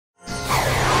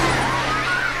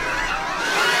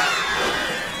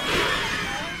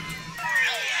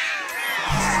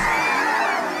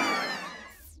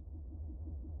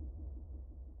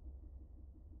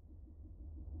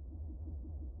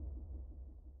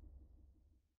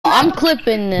I'm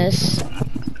clipping this.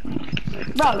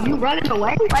 Bro, you running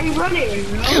away? Why you running,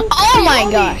 bro? Oh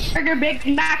my gosh. Burger, Big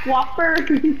Mac, Whopper.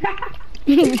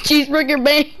 Cheeseburger,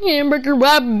 hamburger,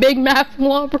 Big Mac,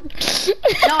 Whopper. No,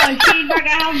 cheeseburger,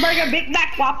 hamburger, Big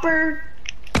Mac, Whopper.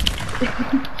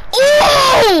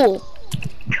 Ooh!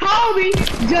 Kobe,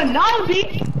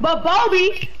 Janobi,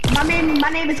 Babobi. My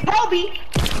name is Kobe.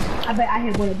 I bet I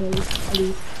hit one of those at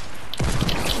least.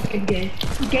 It's gay.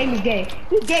 This game is gay.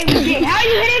 This game is gay. How are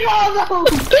you hitting all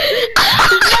those?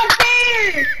 It's not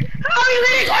fair. How are you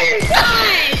hitting all your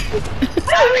shots?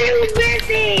 How are you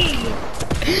missing?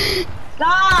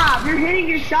 Stop! You're hitting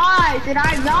your shots and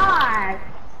I'm not.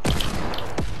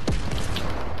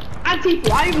 I'm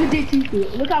Tifu. I'm legit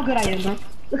Tifu. Look how good I am, bro.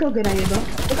 Look how good I am, bro.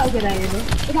 Look how good I am, bro.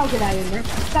 Look how good I am, bro. Look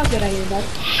how good I am, bro.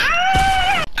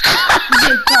 Ah!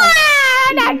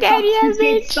 Not dead yet,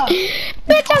 bitch.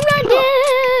 Bitch, I'm not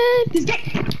dead. He's dead.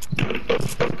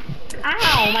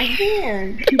 Ow, my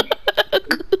hand.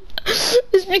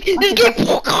 This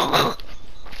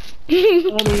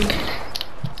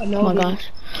oh my gosh.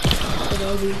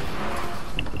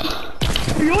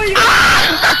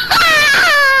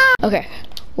 Okay,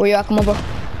 where you at? Come on, bro.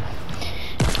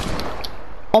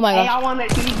 Oh my god. Hey, I want a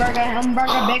cheeseburger,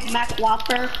 hamburger, Big Mac,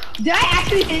 Whopper. Did I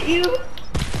actually hit you?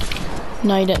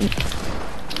 No, you didn't.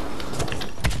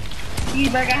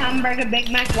 Cheeseburger, hamburger, Big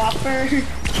Mac, Whopper.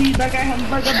 Cheeseburger,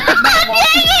 hamburger, Big Mac,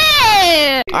 Whopper.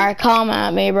 Yeah! Alright, come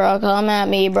at me, bro. Come at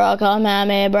me, bro. Come at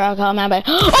me, bro. Come at me.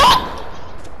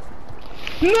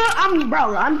 No, I'm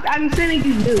sending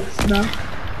you nukes, bro.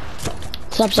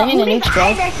 Stop sending the nukes,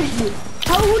 bro.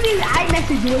 Who did I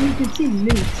message you when you can see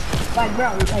nukes? Like,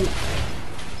 bro, like.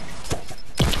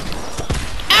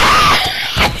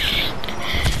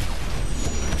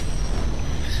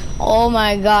 Oh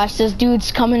my gosh, this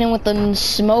dude's coming in with the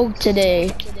smoke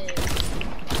today.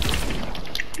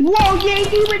 Whoa,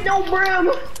 Yankee with no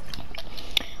brim!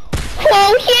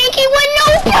 Whoa, Yankee with no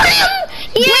brim!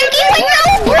 Yankee with no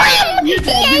brim!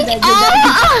 Yankee!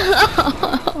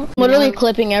 Oh. Literally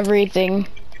clipping everything.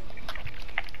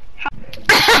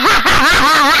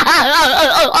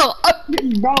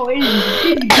 Bro,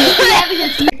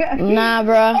 it's nah,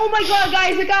 bro. Oh my god,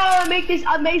 guys, look how I make this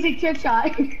amazing trick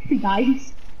shot.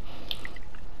 Guys.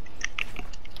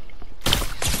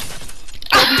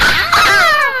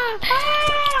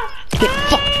 Get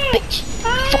fucked, bitch.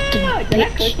 Fucking Did I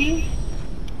bitch. click you?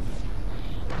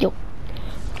 Yo,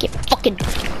 get fucking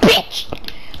bitch.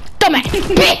 Dumbass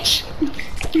bitch.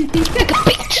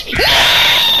 Bitch.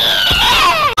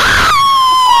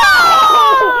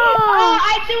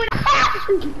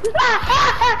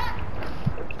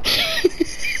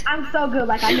 I'm so good,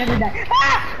 like I never died.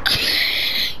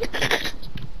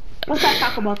 Let's not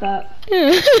talk about that.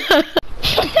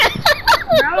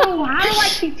 Bro, how do I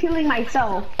keep killing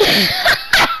myself?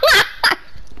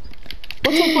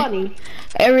 What's so funny?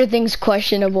 Everything's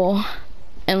questionable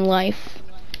in life.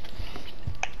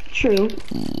 True.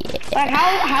 Yeah. Like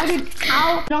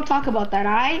how don't talk about that,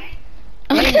 alright?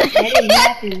 That didn't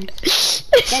happen.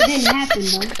 That didn't happen,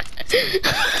 bro.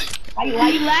 Why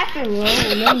you laughing, bro?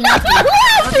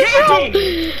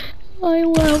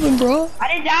 I'm laughing, bro. I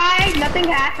didn't die. Nothing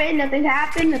happened. Nothing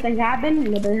happened. Nothing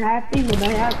happened. Nothing happened.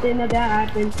 Nothing happened. Nothing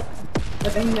happened.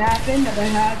 Nothing happened.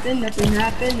 Nothing happened. Nothing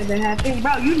happened. Nothing happened.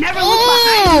 Bro, you never look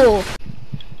behind.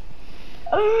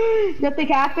 Nothing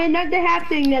happened. Nothing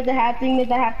happened. Nothing happened.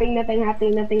 Nothing happened. Nothing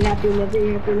happened. Nothing happened. Nothing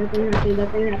happened. Nothing happened.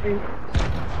 Nothing happened.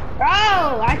 Bro,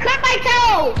 I cut my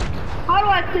toe. How do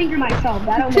I clean myself?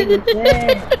 That don't make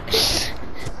sense.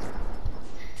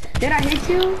 Did I hit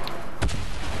you?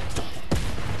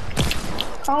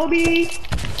 Kobe.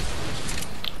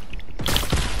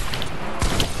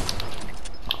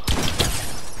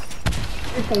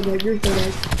 You're so good, you're so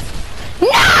good. No!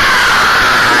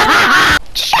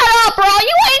 Shut up, bro.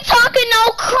 You ain't talking no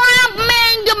crap,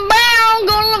 man. The barrel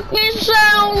gonna look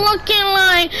yourself looking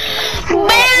like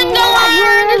man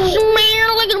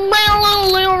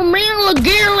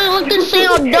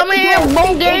dumbass,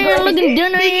 bogey, looking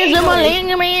dinner ass, and my leg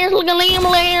ass, looking lamb, oh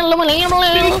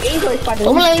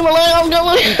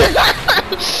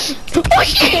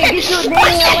shit!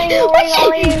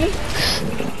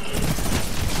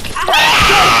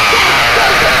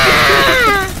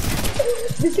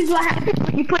 This is what happens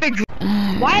when you put a.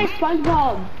 Why is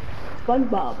SpongeBob?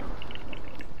 SpongeBob.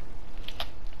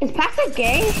 Is Patrick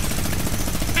gay?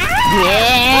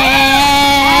 Yeah!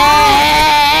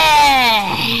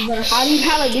 How do you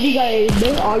have a mini gun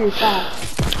and all your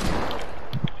shots?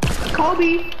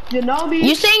 Kobe, Janobi.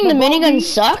 You saying the minigun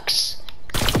sucks?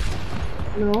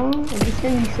 No, I'm just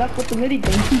saying you suck with the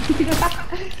minigun.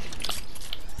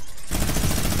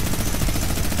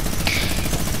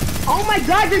 Oh my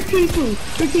god, there's Tifu.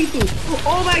 There's Tifu.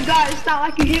 Oh my god, it's not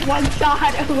like you hit one shot.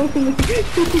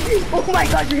 Oh my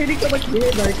god, you're hitting so much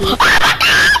hit marker.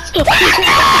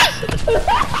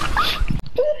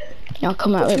 Y'all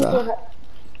come at me, bro.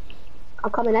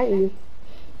 I'm coming at you.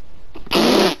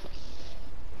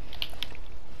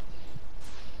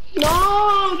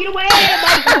 No, get away! Yo,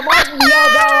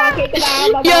 bro, I can't get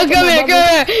out. Yo,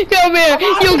 come here.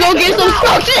 You go get some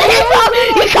strokes in here, bro.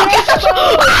 You go get some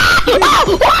strokes.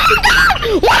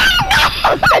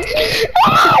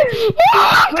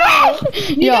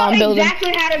 Yo, I'm building.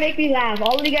 Exactly how to make me laugh.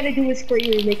 All you gotta do is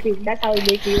scream and make me. That's how you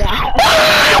make me laugh.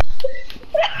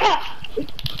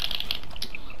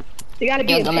 You gotta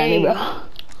be in pain. Bro.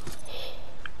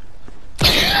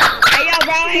 Hey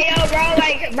yo,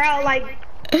 bro, like.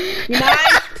 You mind?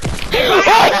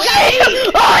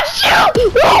 Oh shoot!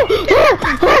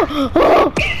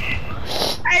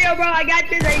 Hey yo, bro, I got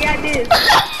this.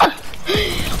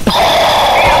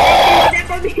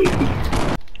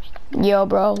 Yo,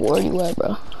 bro, where you at,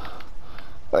 bro?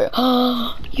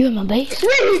 You in my base? You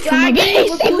in my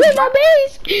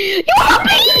base?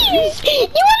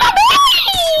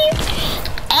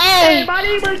 Hey! Oh,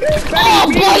 buddy boy!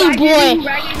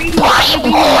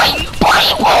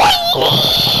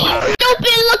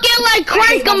 Stupid looking like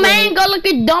crank a mango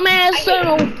looking dumbass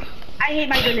son. I hate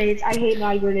my grenades and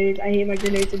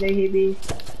they hit me.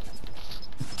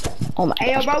 Oh my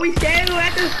Hey yo, bro, we standing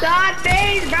at the start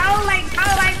phase, bro. Like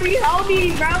we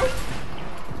homies, bro.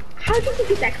 How did you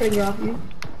get that clinger off you?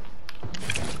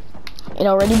 It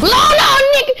already blown out,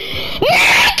 nigga!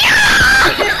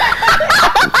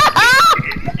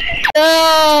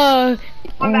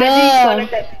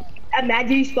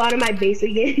 Imagine you spawn in my base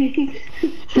again.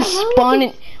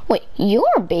 Spawning. Wait,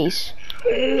 your base?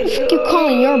 What the fuck you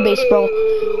calling your base, bro?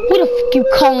 What the fuck you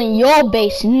calling your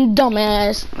base,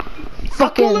 dumbass?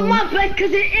 Fucking. I'm calling my base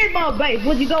because it is my base.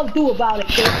 What you gonna do about it,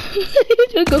 kid?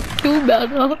 What you gonna do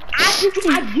about it?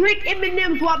 I drink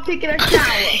M&M's while I'm taking a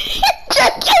shower.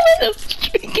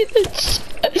 Drinking a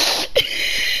shower.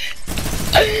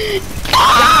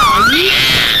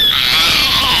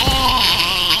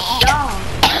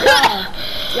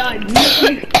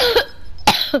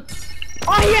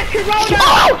 Oh, he has corona! Oh!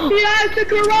 He has the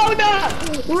corona!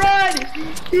 Run!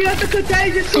 He has the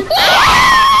contagious.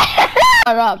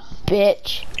 Shut up,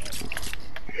 bitch.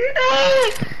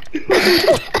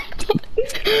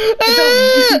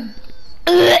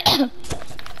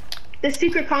 The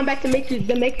secret combat to make your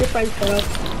friends throw up.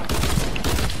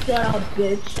 Shut up,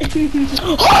 bitch.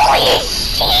 Holy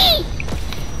shit!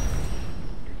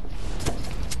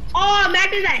 Oh,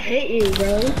 imagine that hit you,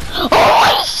 bro.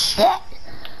 Holy shit!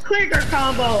 Clicker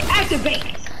combo,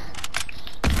 activate!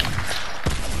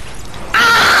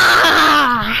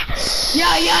 Ah!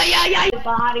 Yeah.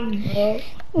 Body, bro.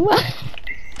 What?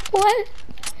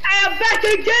 I am back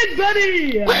again,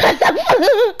 buddy!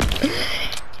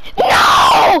 No!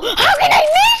 How can I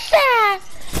miss that?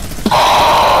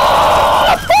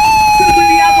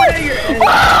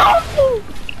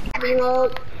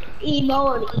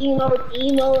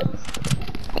 Emote.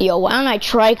 Yo, why don't I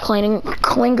try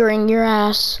clingering your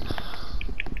ass?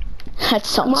 That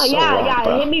sounds so wrong,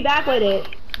 bro. Hit me back with it.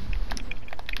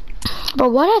 Bro,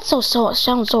 why that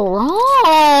sound so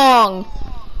wrong?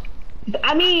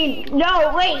 I mean,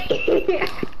 no, wait.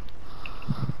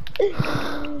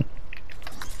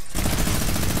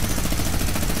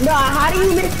 No, how do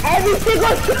you miss every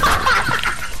single shot?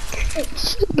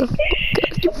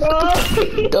 Bro.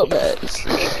 Dumbass.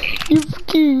 You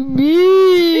fucking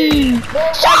mean.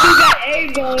 Shut that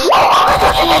angle.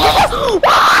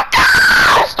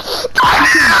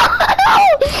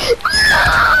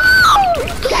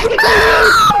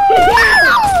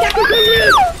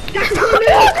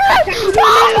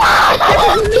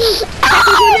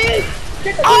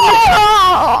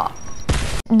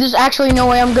 There's actually no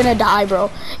way I'm gonna die, bro.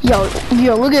 Yo,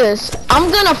 look at this.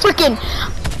 I'm gonna freaking.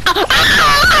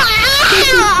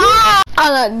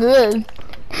 I'm not good.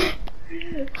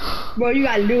 Bro, you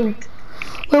got loot.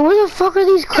 Wait, where the fuck are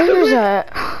these clingers at?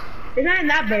 They're not in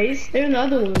that base. They're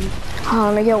another one.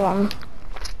 Oh, let me get one.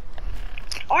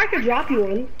 Or I could drop you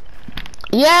one.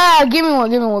 Yeah, give me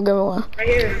one. Right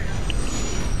here.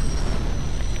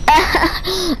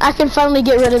 I can finally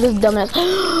get rid of this dumbass.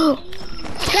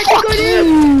 Tactical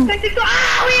dude! Tactical!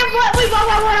 Ah, we both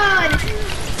have one on!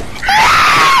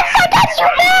 That's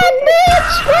your man,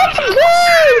 bitch!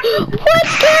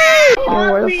 What's good? Oh,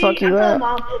 where the fuck you at?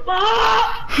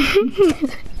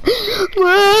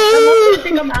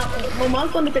 My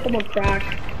mom's gonna think I'm a crack.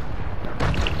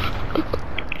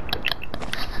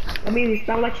 I mean, it's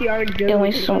not like she already did.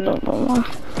 Tactical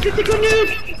nuke! Tactical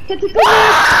nuke! Tactical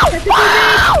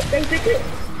nuke! Thank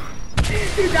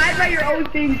You died by your own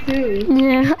thing too.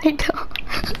 Yeah, I know.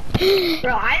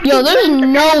 Bro, Yo, there's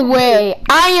no way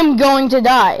I am going to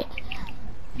die.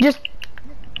 Just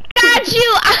got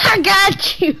you. I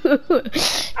got you.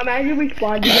 Imagine we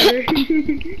spawn together.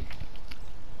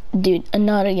 Dude,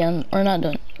 not again. We're not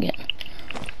doing it again.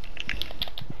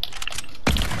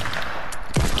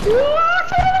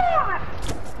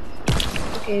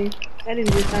 Okay, that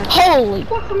didn't do that. Holy.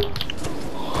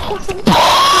 Awesome.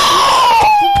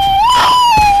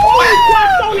 Only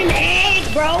quacked on an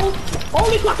egg, bro.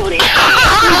 Only quacked on an egg.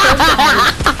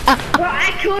 Bro,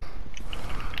 I could.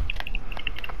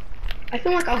 I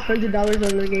spent like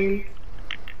 $100 on the game.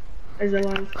 As a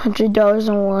lot. $100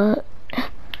 on what?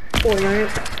 Fortnite.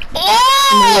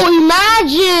 Oh,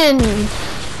 imagine!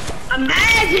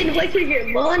 Imagine wasting your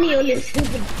money on this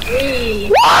stupid game.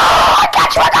 Whoa, I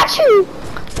got you!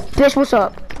 This, what's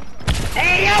up?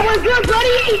 Hey, yo, what's good,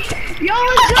 buddy? Yo,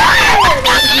 what's good?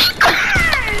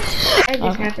 That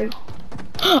just happened.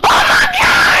 Oh my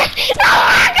god! Oh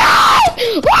my god!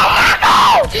 Oh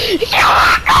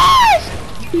my god!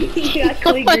 You got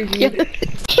clickers,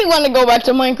 dude. You want to go back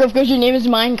to Minecraft because your name is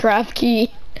Minecraft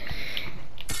Key.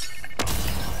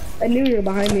 I knew you were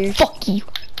behind me. Fuck you.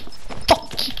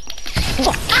 Fuck you.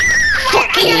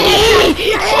 Fuck you. Fuck you.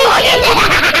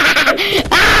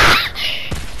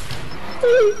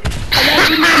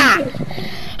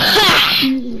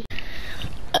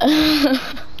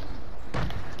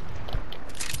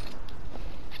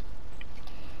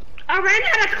 I ran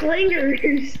out of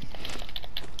clingers.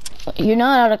 You're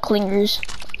not out of clingers.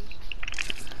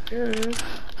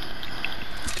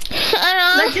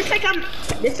 Like, just like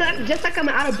I'm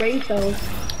out of brain cells.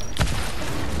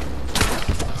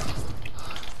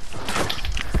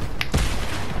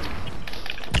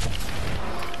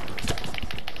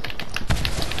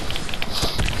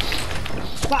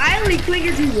 But I only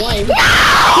clingered you once. I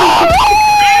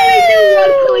only did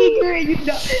one clinger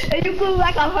and you put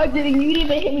like 100 and you didn't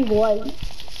even hit me once.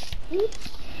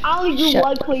 I only do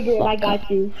one clinger and I got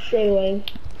you straight away.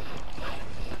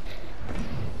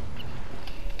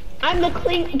 I'm the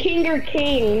Kinger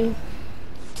King.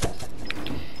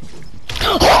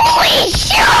 Holy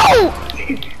shoot!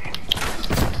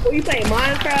 What you playing,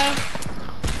 Minecraft?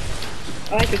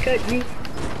 I like to cut you.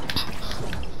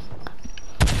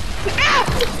 Ah!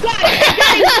 God,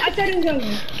 I thought it was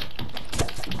over.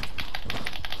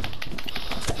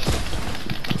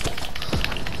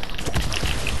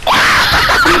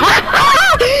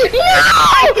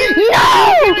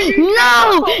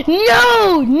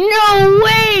 No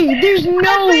way! There's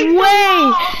no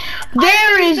way!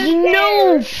 There is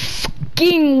no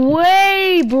fucking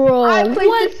way, bro!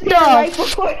 What the? Right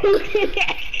before you did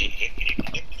that.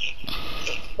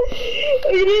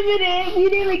 You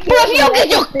didn't even Bro, if you don't get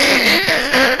your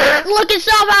looking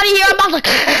self out of here, I'm about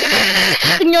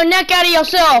to your neck out of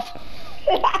yourself.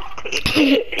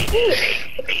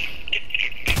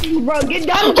 Bro, get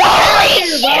down. Holy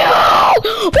shit!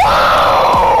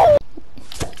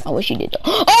 I wish you did that.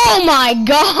 Oh my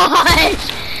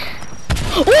gosh!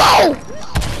 Whoa!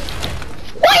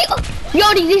 Wait!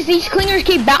 Yo, these clingers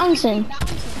keep bouncing.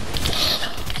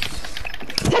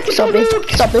 Sup, bitch.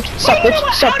 Sup, bitch. Sup, bitch.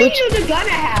 Sup, How do you bitch. know the gun I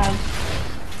have?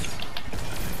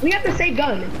 We have the same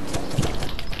gun.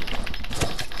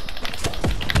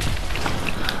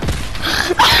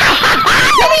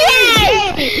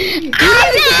 I'm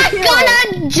not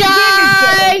gonna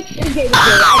die!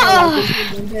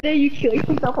 Then you kill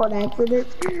yourself on accident.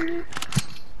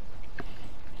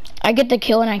 I get the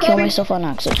kill and I kill myself on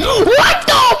accident. What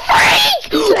the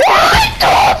freak? What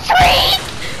the freak?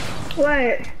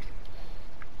 What?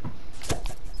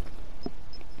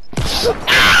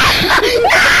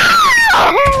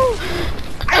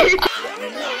 No!